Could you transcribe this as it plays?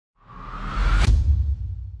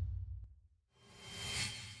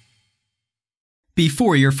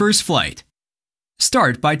Before your first flight,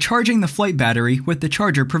 start by charging the flight battery with the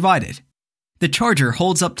charger provided. The charger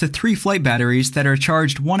holds up to 3 flight batteries that are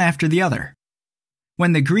charged one after the other.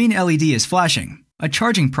 When the green LED is flashing, a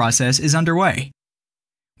charging process is underway.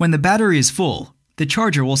 When the battery is full, the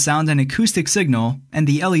charger will sound an acoustic signal and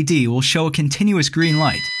the LED will show a continuous green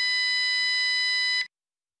light.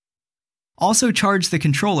 Also charge the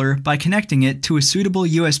controller by connecting it to a suitable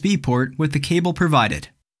USB port with the cable provided.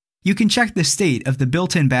 You can check the state of the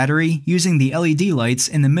built-in battery using the LED lights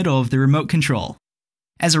in the middle of the remote control.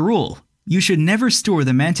 As a rule, you should never store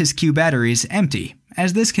the Mantis Q batteries empty,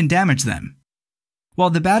 as this can damage them.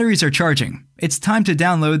 While the batteries are charging, it's time to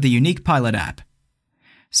download the unique Pilot app.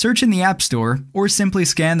 Search in the App Store or simply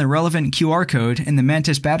scan the relevant QR code in the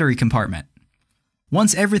Mantis battery compartment.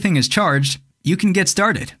 Once everything is charged, you can get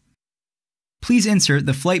started. Please insert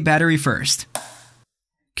the flight battery first.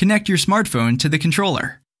 Connect your smartphone to the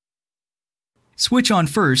controller. Switch on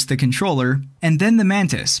first the controller and then the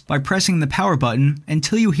Mantis by pressing the power button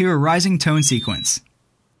until you hear a rising tone sequence.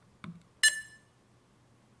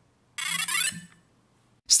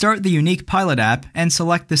 Start the unique Pilot app and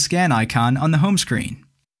select the scan icon on the home screen.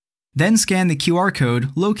 Then scan the QR code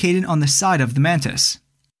located on the side of the Mantis.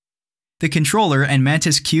 The controller and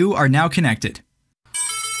Mantis Q are now connected.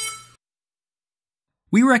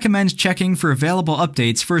 We recommend checking for available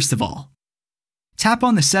updates first of all. Tap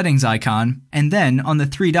on the settings icon and then on the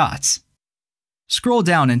 3 dots. Scroll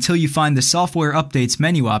down until you find the Software Updates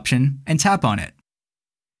menu option and tap on it.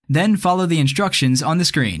 Then follow the instructions on the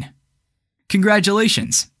screen.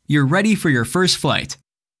 Congratulations! You're ready for your first flight.